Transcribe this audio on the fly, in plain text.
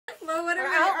But what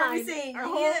are we saying? Our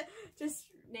whole, just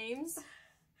names,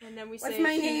 and then we say. What's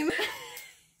my name?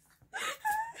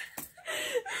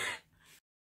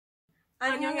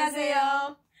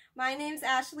 안녕하세요. My name's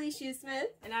Ashley Shoesmith.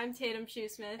 And I'm Tatum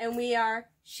Shoesmith. And we are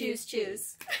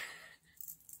ShoesChoose.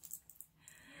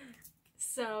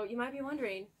 So you might be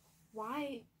wondering,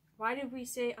 why did we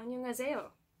say 안녕하세요?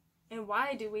 And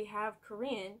why do we have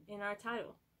Korean in our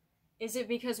title? Is it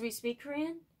because we speak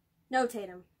Korean? No,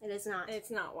 Tatum, it is not. It's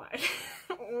not why.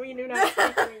 We do not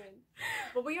speak Korean.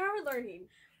 But we are learning.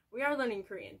 We are learning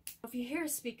Korean. If you hear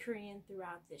us speak Korean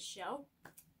throughout this show,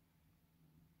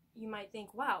 you might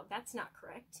think, wow, that's not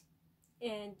correct.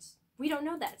 And we don't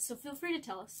know that, so feel free to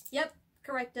tell us. Yep,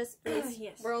 correct us, please.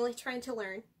 Yes. We're only trying to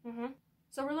learn.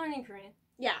 So we're learning Korean.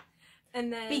 Yeah.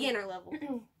 And then beginner level.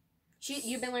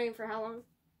 You've been learning for how long?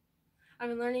 I've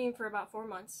been learning for about 4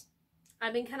 months.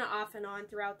 I've been kind of off and on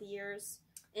throughout the years.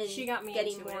 And she got me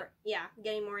getting into more, it. Yeah,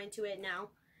 getting more into it now.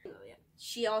 Oh, yeah.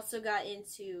 She also got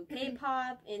into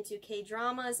K-pop, into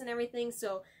K-dramas and everything,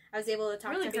 so I was able to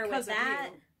talk to her with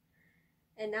that.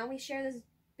 And now we share this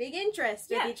big interest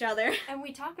with each other. And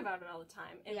we talk about it all the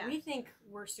time. And we think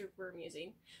we're super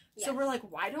amusing. Yes. So we're like,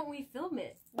 why don't we film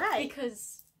it? Right.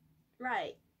 Because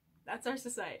that's our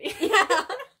society. Yeah.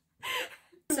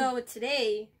 So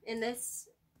today, in this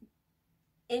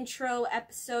intro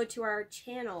episode to our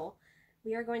channel,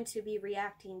 we are going to be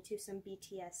reacting to some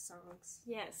BTS songs.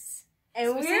 Yes.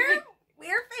 And we're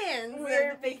fans.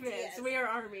 We're big fans. We are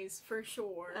armies, for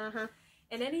sure. Uh-huh.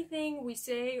 And anything we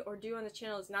say or do on the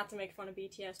channel is not to make fun of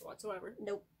BTS whatsoever.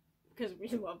 Nope. Because we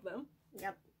love them.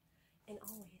 Yep. And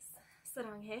always,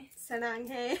 saranghae.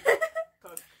 Saranghae.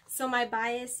 So my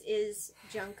bias is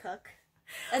Jungkook.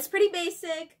 That's pretty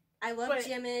basic. I love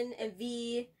Jimin and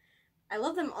V. I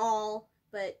love them all,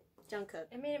 but Jungkook.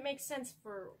 I mean, it makes sense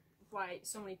for why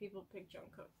so many people pick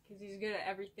Jungkook. Because he's good at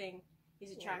everything.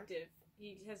 He's attractive.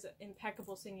 He has an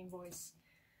impeccable singing voice.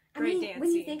 Great dancing.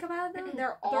 When you think about it, though,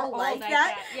 they're all like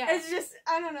that. Yeah. It's just,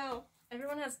 I don't know.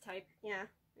 Everyone has a type. Yeah.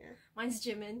 Mine's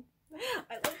Jimin.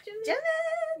 I love Jimin.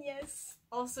 Jimin! Yes.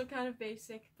 Also kind of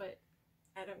basic, but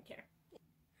I don't care.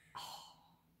 Oh.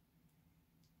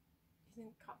 You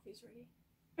think coffee's ready?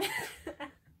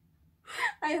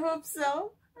 I hope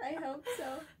so. I hope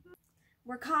so.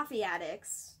 We're coffee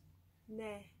addicts.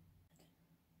 Nah.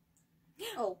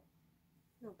 Oh.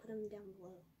 No, put them down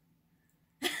below.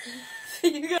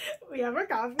 We have our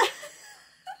coffee.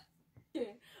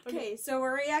 Okay, so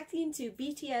we're reacting to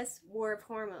BTS War of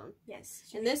Hormone. Yes.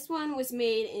 And this one was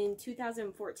made in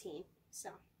 2014. So.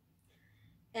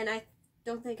 And I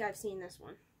don't think I've seen this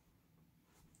one.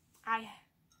 I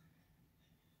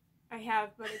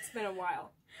have, but it's been a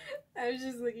while. I was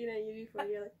just looking at you before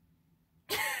you're like...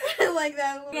 like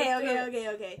that.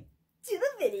 Okay. To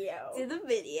the video. To the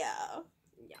video.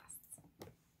 Yes.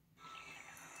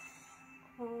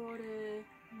 Hormone.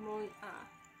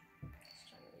 Just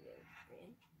trying to get it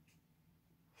green.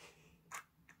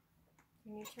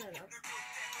 Can you turn it up?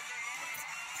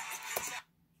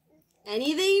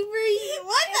 Anything for you?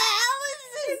 What the hell is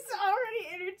this? It's already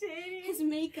entertaining. His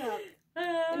makeup.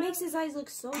 It makes his eyes look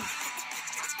so... Oh,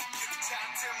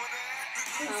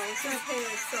 his hair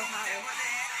is so high.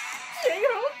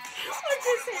 J-Hope? Like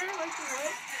his hair, like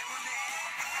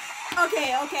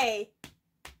what? Okay.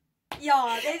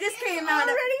 Y'all, they just came out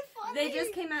of... funny. They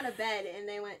just came out of bed and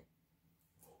they went...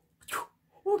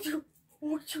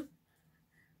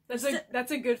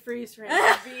 That's a good freeze for him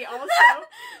to be also.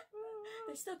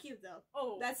 They're still cute though.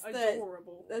 Oh, that's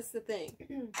adorable. That's the thing.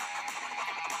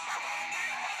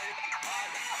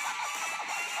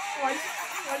 Watch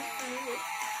like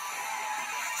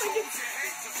it's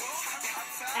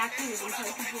acting with each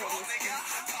other.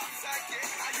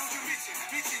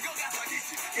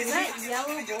 Is that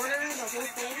yellow border the whole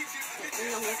thing? In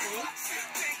the whole thing?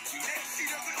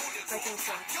 I think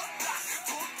so.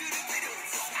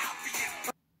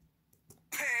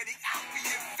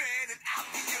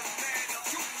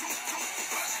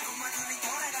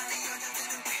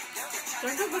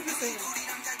 Jungkook looks the same.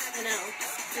 I know.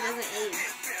 He doesn't age.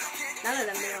 None of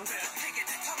them do.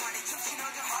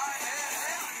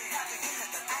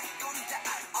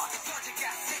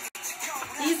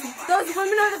 Those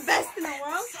women are the best in the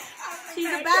world. She's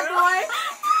a bad boy.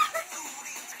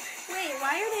 Wait,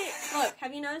 why are they... Look,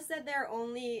 have you noticed that they're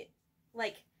only,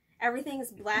 like,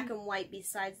 everything's black and white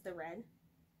besides the red?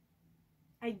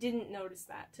 I didn't notice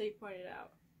that till you pointed it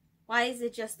out. Why is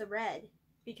it just the red?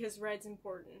 Because red's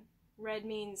important. Red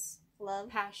means love,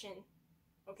 passion.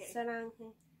 Okay. Sarang.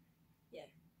 Yeah.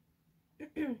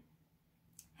 Hello.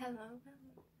 Okay.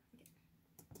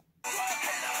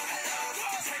 Hello,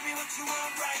 tell me what you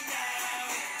want right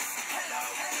now.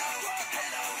 Hello,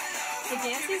 The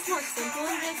dancing's more simple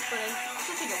in this, but I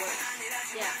still think it works.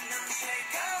 Yeah.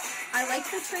 I like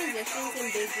the transitions in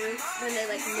big groups when they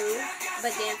like move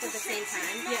but dance at the same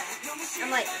time. Yeah. I'm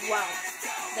like, wow,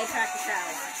 they practice that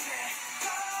a lot.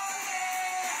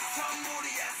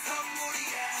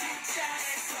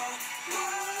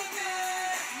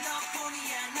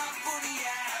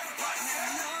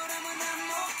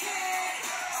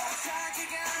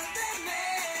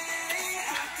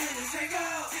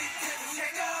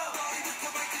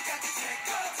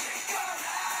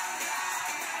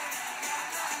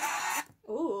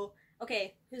 Ooh.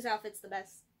 Okay, whose outfit's the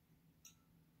best?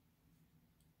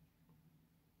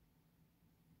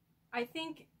 I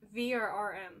think V or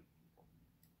RM.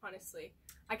 Honestly,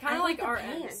 I kind of like the RM's.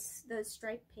 pants, the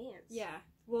striped pants. Yeah.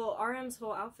 Well, RM's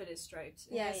whole outfit is striped.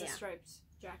 It has a striped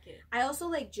jacket. I also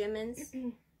like Jimin's.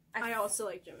 I also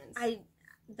like Jimin's.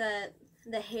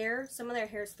 The hair. Some of their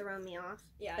hair's throwing me off.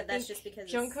 Yeah, but that's just because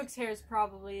Jungkook's hair is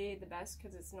probably the best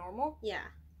because it's normal. Yeah.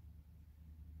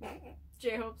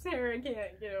 J-Hope's hair I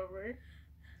can't get over.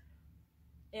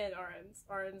 And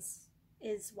RM's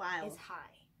is wild. Is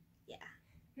high. Yeah.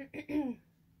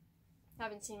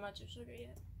 Haven't seen much of Sugar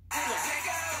yet. Yeah.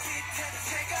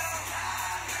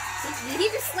 Did he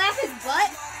just slap his butt?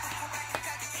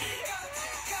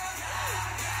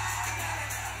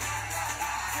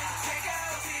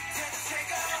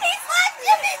 He slapped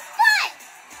Jimin's butt!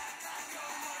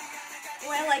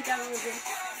 Oh, I like that movie.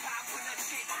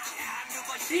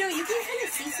 You know, you can kind of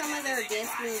see some of their dance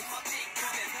moves.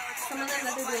 Some of them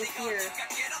that they're doing here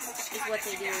is what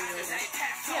they do later.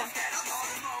 Yeah.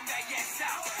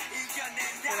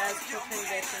 So that's for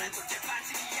transition.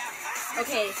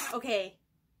 Okay.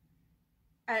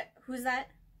 Who's that?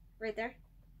 Right there?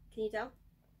 Can you tell?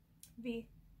 V.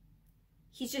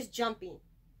 He's just jumping.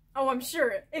 Oh, I'm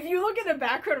sure. If you look at the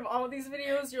background of all of these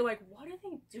videos, you're like, what are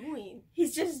they doing?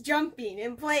 He's just jumping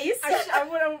in place. I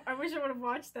wish I would have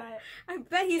watched that. I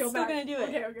bet he's still gonna do it.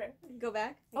 Okay. Go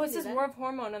back. Oh, it says War of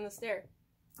Hormone on the stair.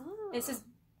 Oh. It says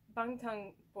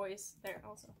Bangtan Boys there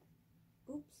also.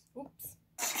 Oops.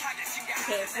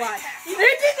 Okay, watch.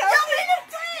 They're just jumping in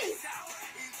place!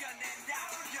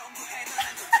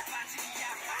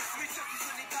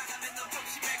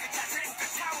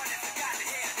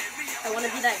 I want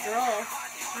to be that girl.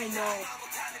 I know.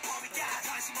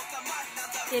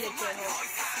 Get it, J-Hope.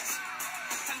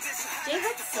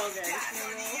 J-Hope's so good.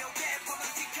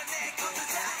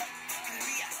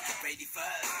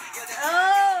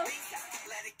 Oh!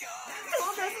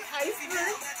 Oh, that's an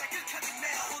iceberg.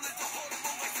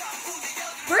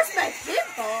 Where's my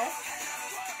pitbull?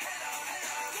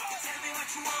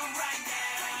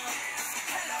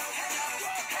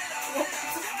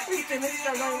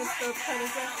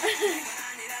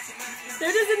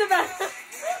 They're just in the back.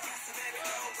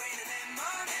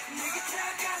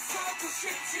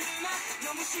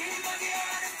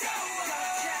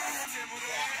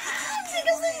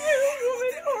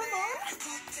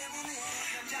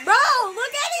 Bro,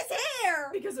 look at his hair!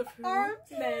 Because of who? Arms,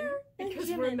 men. Because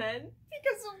we're men.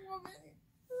 Because of women.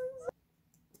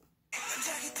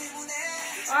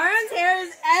 Arm's hair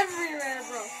is everywhere,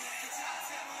 bro.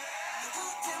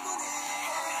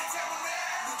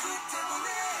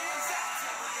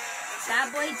 Bad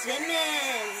boy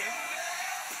Jimin.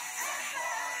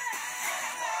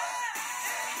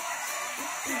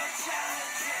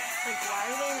 Like, why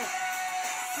are they like...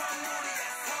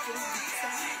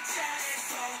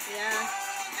 Yeah.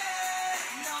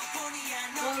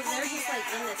 Well, they're just like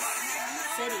in this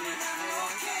city.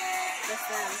 Just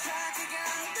them.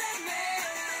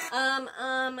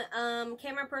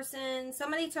 Camera person,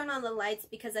 somebody turn on the lights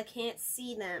because I can't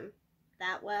see them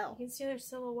that well. You can see their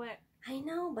silhouette. I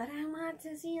know, but I want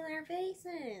to see their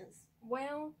faces.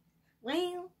 Well,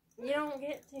 you don't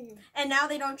get to. And now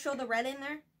they don't show the red in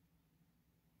there?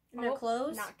 In their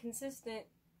clothes? Not consistent.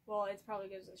 Well, it's probably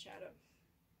because of the shadow.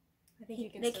 I think you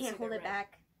can. They can't hold it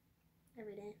back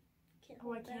every day. I can't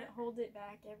hold it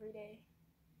back every day.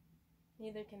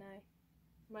 Neither can I.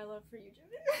 My love for you,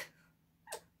 Jimin.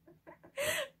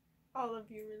 All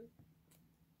of you, really.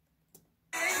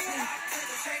 I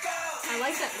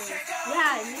like that movie.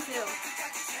 Yeah, me too.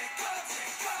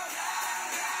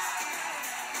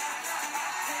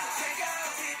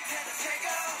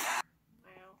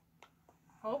 Wow.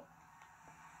 Hope.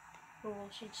 Who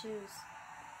will she choose?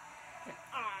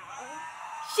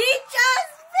 She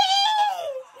chose me!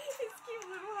 His cute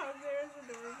little hug there is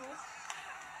adorable.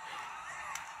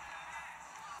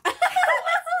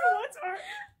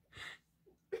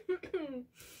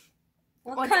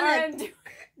 What kind of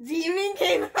demon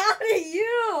came out of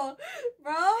you,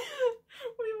 bro?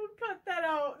 We will cut that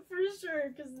out for sure,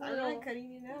 because I'm not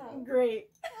cutting it out. Great.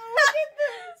 Look at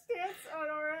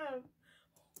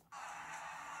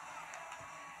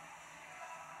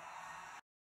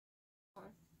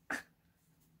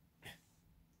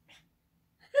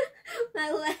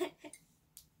my leg.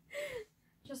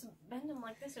 Just bend them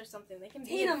like this or something. They can be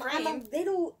Tatum, I'm a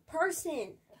little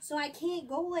person, so I can't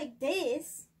go like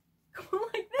this. Go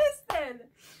like this then.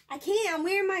 I can't. I'm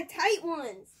wearing my tight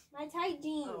ones. My tight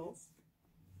jeans. Oh.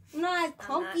 I'm not as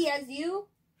comfy as you.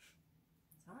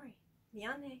 Sorry.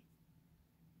 Miane.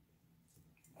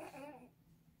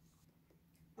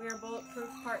 We Are Bulletproof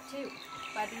Part 2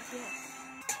 by BTS.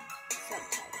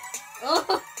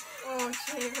 Oh, Oh,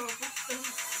 shit.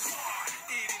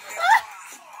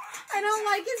 I don't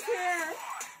like his hair.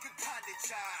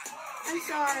 I'm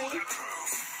sorry.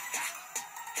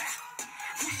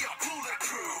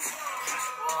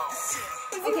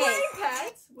 Was he wearing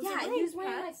pads? Yeah, he was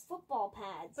wearing like football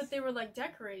pads. But they were like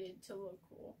decorated to look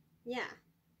cool. Yeah.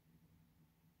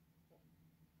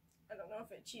 I don't know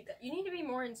if it achieved that. You need to be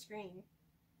more in screen.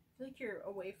 I feel like you're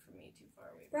away from me, too far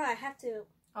away. Bro, I have to.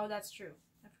 Oh, that's true.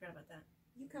 I forgot about that.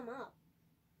 You come up.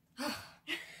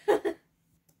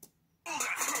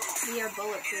 We are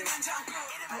bulletproof.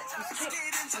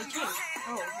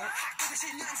 Oh,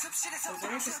 those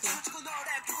are interesting.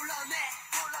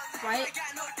 White.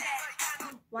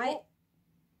 White. Oh.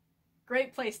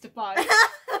 Great place to pause.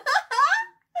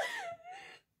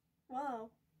 Whoa.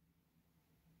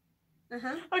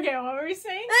 Uh-huh. Okay, what were we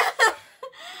saying?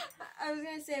 I was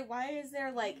gonna say, why is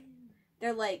there like,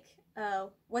 they're like,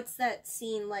 what's that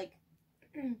scene like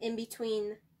in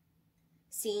between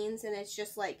scenes and it's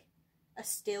just like a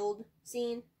stilled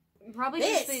scene? Probably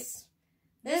this.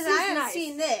 This I haven't nice.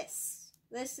 seen this.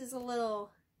 This is a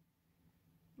little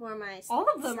more my All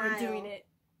of them style. are doing it.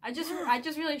 I just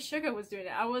realized Suga was doing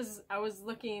it. I was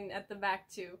looking at the back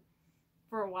too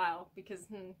for a while because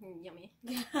yummy.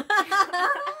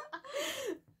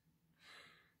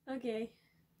 Okay.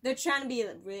 They're trying to be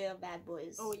real bad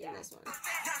boys. Oh yeah. In this one.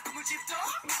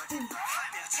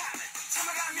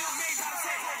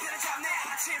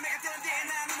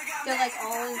 They're like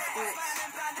all in sports.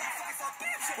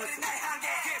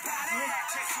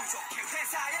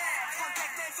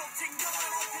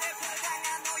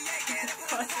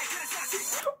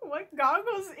 What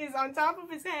goggles is on top of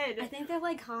his head? I think they're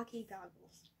like hockey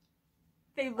goggles.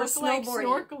 They look like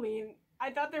snorkeling.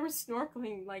 I thought they were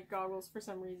snorkeling like goggles for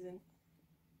some reason.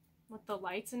 With the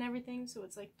lights and everything, so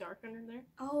it's like dark under there.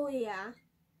 Oh yeah.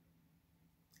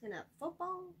 And a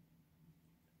football.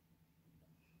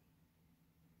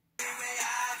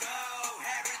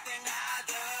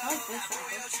 I like this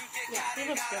outfit. Yeah, he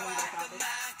looks good in this outfit.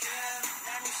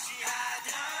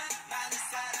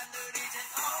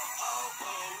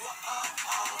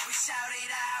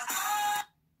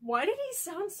 Why did he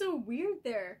sound so weird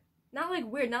there? Not like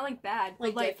weird, not like bad,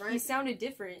 but like different? he sounded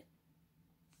different.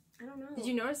 I don't know. Did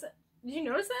you notice that? Did you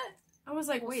notice that? I was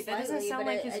like, wait, that doesn't sound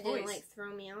like his voice. It didn't like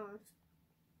throw me off.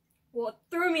 Well, it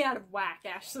threw me out of whack,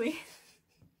 Ashley.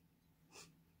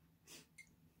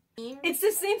 It's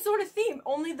the same sort of theme,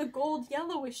 only the gold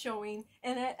yellow is showing,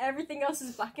 and everything else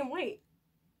is black and white.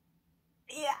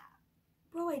 Yeah.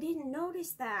 Bro, I didn't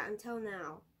notice that until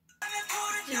now.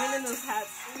 Even in those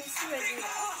hats.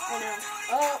 I know.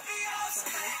 Oh.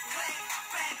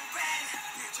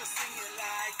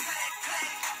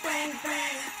 Bang,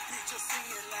 bang.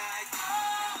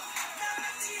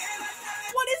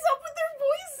 What is up with their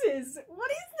voices?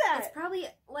 What is that? It's probably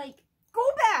like, Go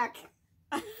back.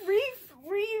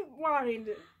 Rewind.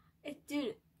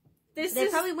 Dude, This they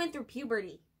is probably went through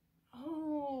puberty.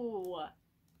 Oh,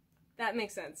 that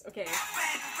makes sense. Okay.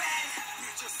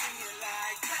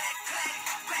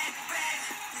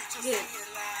 Dude,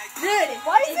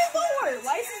 Why is it lower?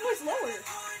 Why is his voice lower?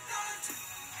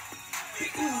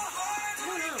 I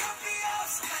don't know.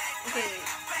 Okay.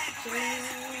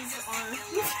 James on.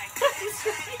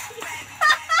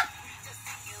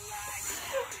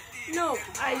 No,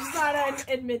 I just thought I'd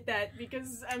admit that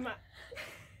because I'm.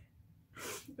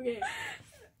 Okay.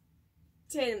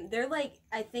 Tatum, they're like,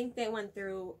 I think they went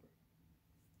through.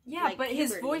 Yeah, like, but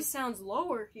puberty. his voice sounds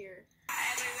lower here.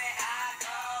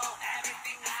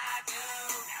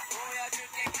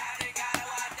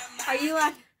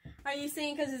 Are you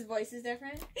saying because his voice is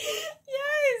different?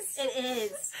 Yes! It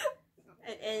is.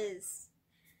 It is.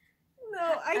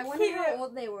 No, I can't. wonder how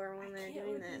old they were when they were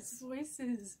doing this. His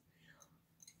voices.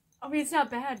 I mean, it's not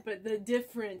bad, but the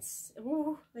difference.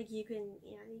 Ooh. Like, you can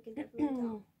definitely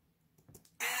tell.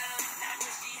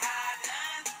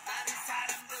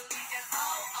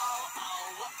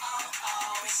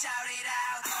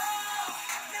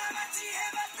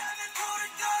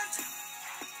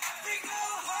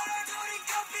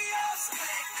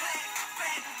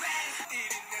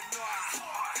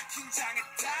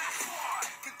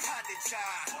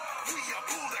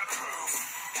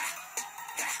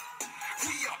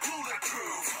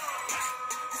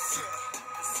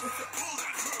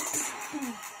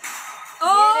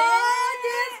 Oh,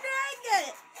 that's very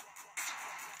good.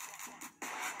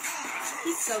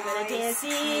 He's so good at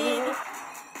dancing.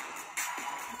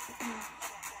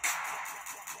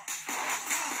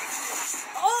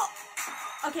 Oh!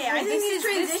 Okay, I think these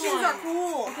transitions are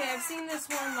cool. Okay, I've seen this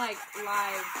one, like,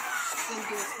 live. Then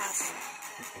do what's happening.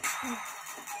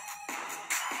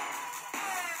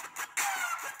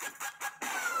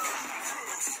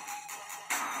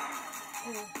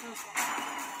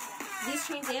 These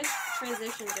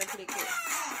transitions are pretty cool.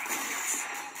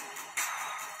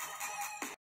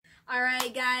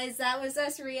 Alright guys, that was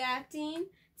us reacting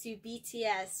to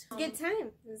BTS. Good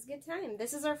time. It was a good time.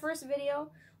 This is our first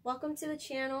video. Welcome to the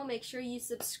channel. Make sure you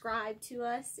subscribe to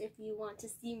us if you want to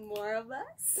see more of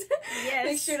us. Yes.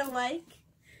 Make sure to like,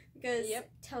 because it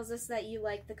tells us that you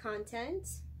like the content.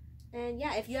 And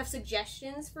yeah, if you have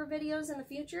suggestions for videos in the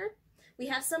future, we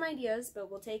have some ideas, but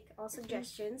we'll take all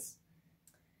suggestions.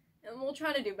 And we'll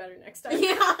try to do better next time.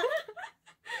 Yeah.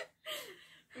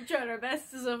 We tried our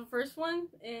best. This is the first one,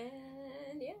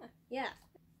 and yeah. Yeah.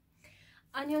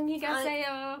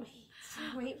 안녕히가세요.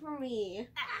 Wait for me.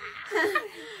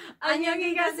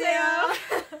 안녕히가세요.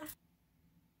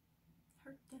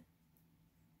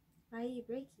 Why are you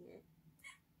breaking it?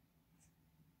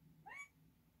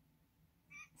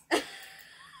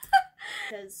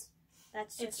 Because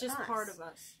that's just it's just us. part of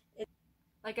us.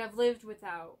 Like, I've lived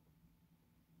without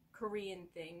Korean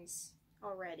things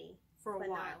already for a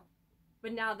while.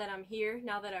 But now that I'm here,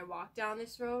 now that I walk down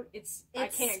this road, I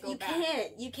can't go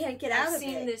back. You can't get out of it. I've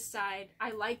seen this side.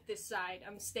 I like this side.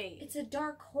 I'm staying. It's a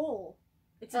dark hole.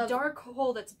 It's a dark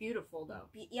hole that's beautiful, though.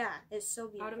 Yeah, it's so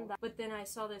beautiful. But then I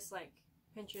saw this, like,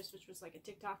 Pinterest, which was like a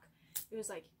TikTok. It was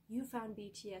like, you found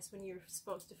BTS when you're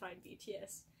supposed to find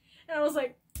BTS. And I was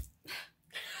like,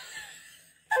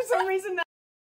 for some reason,